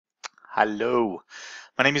Hello,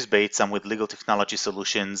 my name is Bates. I'm with Legal Technology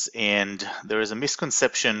Solutions, and there is a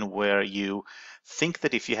misconception where you think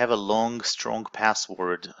that if you have a long, strong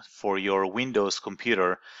password for your Windows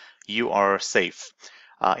computer, you are safe.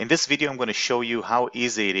 In this video, I'm going to show you how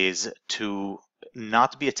easy it is to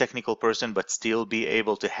not be a technical person, but still be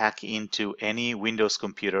able to hack into any Windows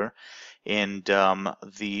computer. And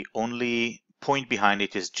the only point behind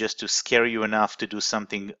it is just to scare you enough to do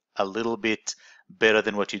something a little bit better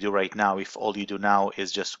than what you do right now if all you do now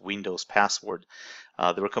is just Windows password.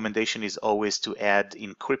 The recommendation is always to add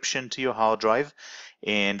encryption to your hard drive,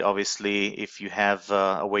 and obviously if you have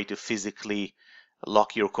a way to physically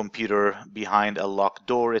lock your computer behind a locked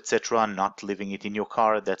door, etc., not leaving it in your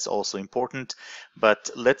car, that's also important.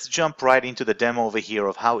 But let's jump right into the demo over here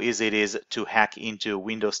of how easy it is to hack into a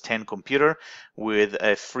Windows 10 computer with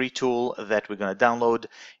a free tool that we're going to download.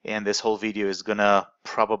 And this whole video is going to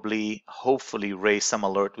probably, hopefully, raise some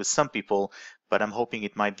alert with some people, but I'm hoping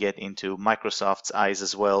it might get into Microsoft's eyes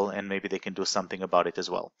as well, and maybe they can do something about it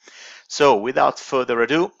as well. So without further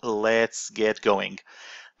ado, let's get going.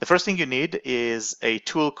 The first thing you need is a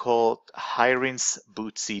tool called Hirens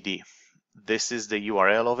Boot CD. This is the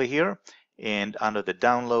URL over here, and under the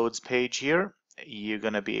downloads page here, you're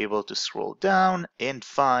going to be able to scroll down and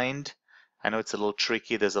find, I know it's a little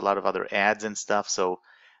tricky, there's a lot of other ads and stuff, so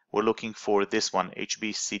we're looking for this one,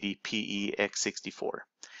 HBCDPEX64.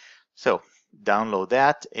 So download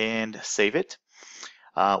that and save it.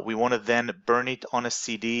 We want to then burn it on a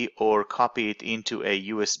CD or copy it into a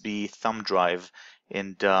USB thumb drive,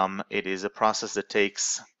 and it is a process that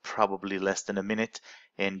takes probably less than a minute,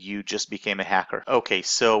 and you just became a hacker. Okay,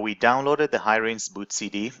 so we downloaded the Hirens Boot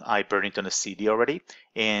CD. I burned it on a CD already,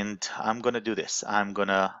 and I'm going to do this. I'm going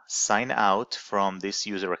to sign out from this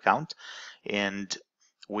user account, and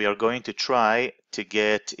we are going to try to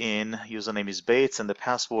get in. Username is Bates, and the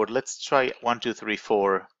password, let's try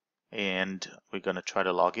 1234, and we're going to try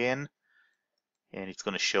to log in, and it's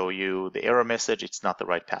going to show you the error message. It's not the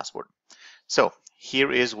right password. So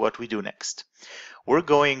here is what we do next. We're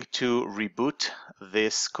going to reboot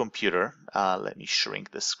this computer. Let me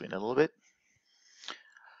shrink the screen a little bit.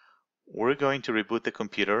 We're going to reboot the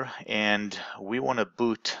computer, and we want to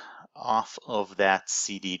boot off of that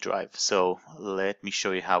CD drive. So let me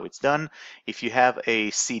show you how it's done. If you have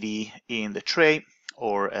a CD in the tray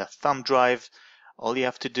or a thumb drive, all you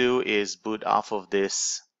have to do is boot off of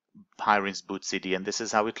this Hirens Boot CD, and this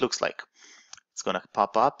is how it looks like. It's going to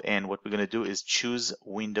pop up, and what we're going to do is choose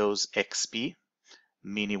Windows XP,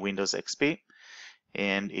 Mini Windows XP,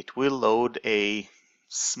 and it will load a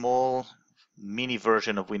small mini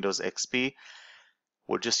version of Windows XP.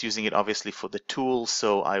 We're just using it obviously for the tool,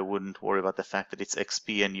 so I wouldn't worry about the fact that it's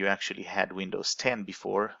XP and you actually had Windows 10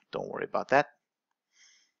 before. Don't worry about that.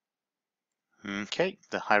 Okay,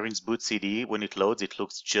 the Hirens Boot CD, when it loads, it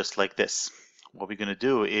looks just like this. What we're going to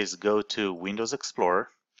do is go to Windows Explorer,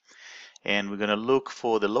 and we're going to look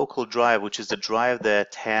for the local drive, which is the drive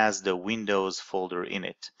that has the Windows folder in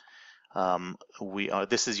it.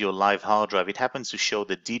 This is your live hard drive. It happens to show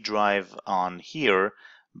the D drive on here,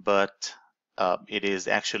 but it is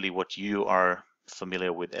actually what you are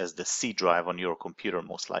familiar with as the C drive on your computer,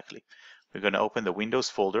 most likely. We're going to open the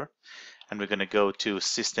Windows folder, and we're going to go to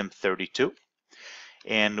System32,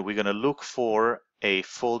 and we're going to look for a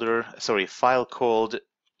file called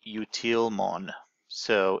utilmon.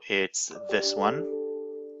 So it's this one,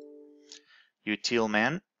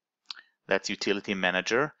 utilman, that's utility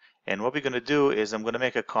manager. And what we're going to do is I'm going to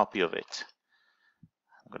make a copy of it.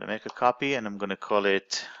 I'm going to make a copy, and I'm going to call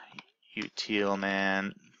it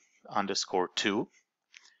utilman_2.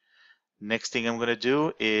 Next thing I'm going to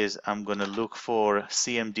do is I'm going to look for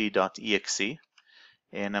cmd.exe,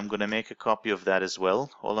 and I'm going to make a copy of that as well.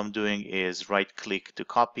 All I'm doing is right-click to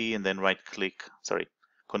copy, and then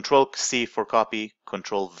Control-C for copy,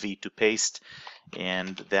 Control-V to paste,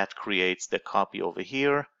 and that creates the copy over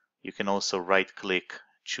here. You can also right-click,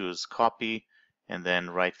 choose copy, and then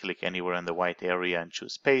right-click anywhere in the white area and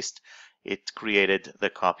choose paste. It created the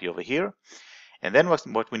copy over here. And then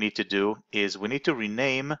what we need to do is we need to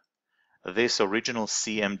rename this original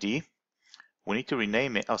CMD. We need to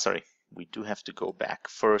rename it. We do have to go back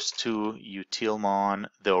first to utilmon,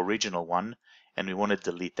 the original one, and we want to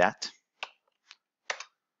delete that.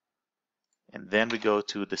 And then we go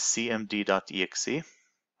to the cmd.exe,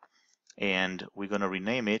 and we're going to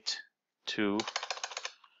rename it to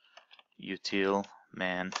utilman.exe.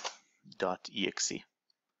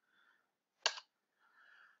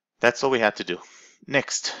 That's all we had to do.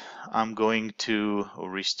 Next, I'm going to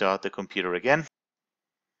restart the computer again.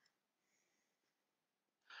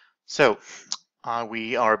 So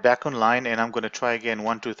We are back online, and I'm going to try again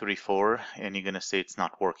 1, 2, 3, 4, and you're going to say it's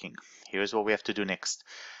not working. Here's what we have to do next.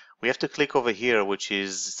 We have to click over here, which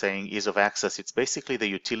is saying ease of access. It's basically the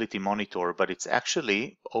utility monitor, but it's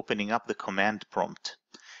actually opening up the command prompt.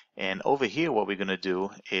 And over here, what we're going to do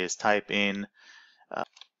is type in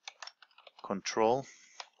control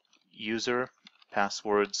user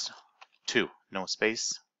passwords 2, no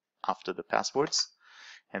space after the passwords,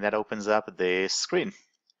 and that opens up the screen.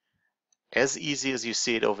 As easy as you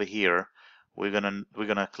see it over here, we're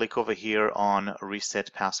gonna click over here on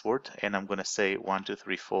reset password, and I'm gonna say 1, 2,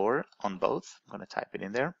 3, 4 on both. I'm gonna type it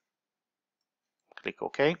in there. Click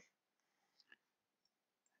OK,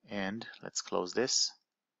 and let's close this.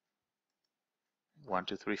 1,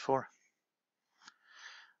 2, 3, 4.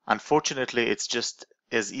 Unfortunately, it's just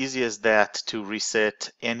as easy as that to reset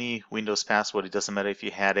any Windows password. It doesn't matter if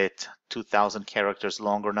you had it 2,000 characters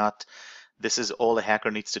long or not. This is all a hacker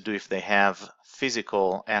needs to do if they have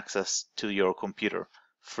physical access to your computer.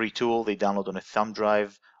 Free tool, they download on a thumb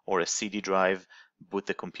drive or a CD drive, boot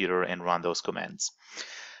the computer and run those commands.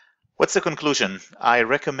 What's the conclusion? I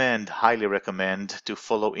recommend, highly recommend, to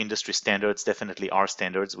follow industry standards, definitely our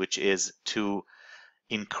standards, which is to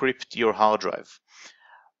encrypt your hard drive.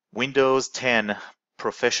 Windows 10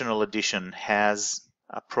 Professional Edition has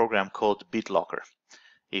a program called BitLocker.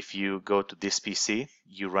 If you go to this PC,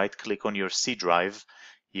 you right-click on your C drive,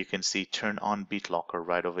 you can see turn on BitLocker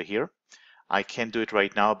right over here. I can't do it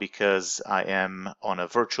right now because I am on a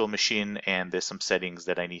virtual machine and there's some settings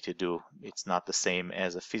that I need to do. It's not the same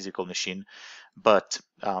as a physical machine, but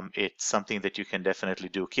it's something that you can definitely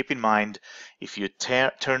do. Keep in mind, if you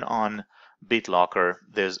turn on BitLocker,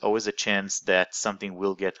 there's always a chance that something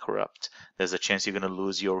will get corrupt. There's a chance you're going to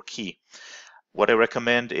lose your key. What I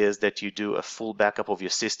recommend is that you do a full backup of your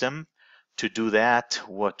system. To do that,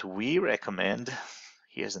 what we recommend,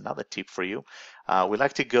 here's another tip for you. We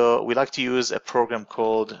like to use a program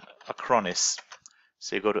called Acronis.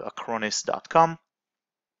 So you go to acronis.com,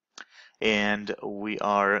 and we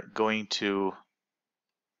are going to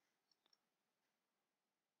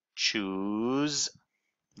choose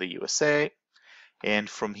the USA, and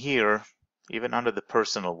from here, even under the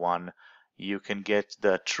personal one, you can get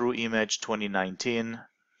the True Image 2019.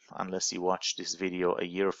 Unless you watch this video a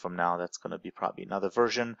year from now, that's going to be probably another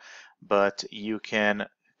version, but you can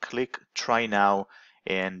click try now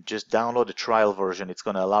and just download the trial version. It's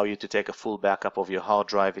going to allow you to take a full backup of your hard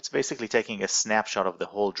drive. It's basically taking a snapshot of the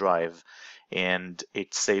whole drive, and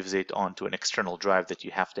it saves it onto an external drive that you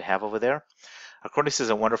have to have over there. Acronis is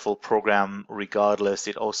a wonderful program regardless.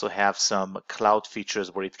 It also has some cloud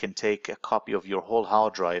features where it can take a copy of your whole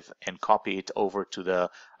hard drive and copy it over to the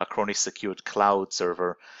Acronis secured cloud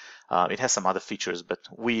server. It has some other features, but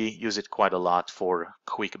we use it quite a lot for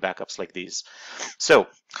quick backups like these. So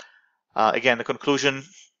again, the conclusion,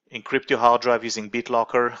 encrypt your hard drive using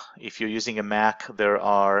BitLocker. If you're using a Mac, there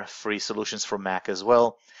are free solutions for Mac as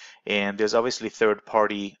well. And there's obviously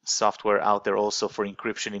third-party software out there also for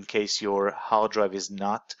encryption in case your hard drive is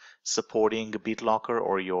not supporting BitLocker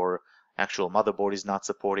or your actual motherboard is not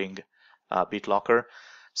supporting BitLocker,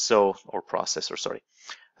 or processor, sorry.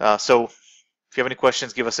 So if you have any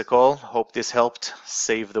questions, give us a call. Hope this helped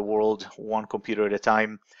save the world one computer at a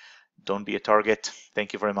time. Don't be a target.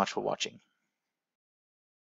 Thank you very much for watching.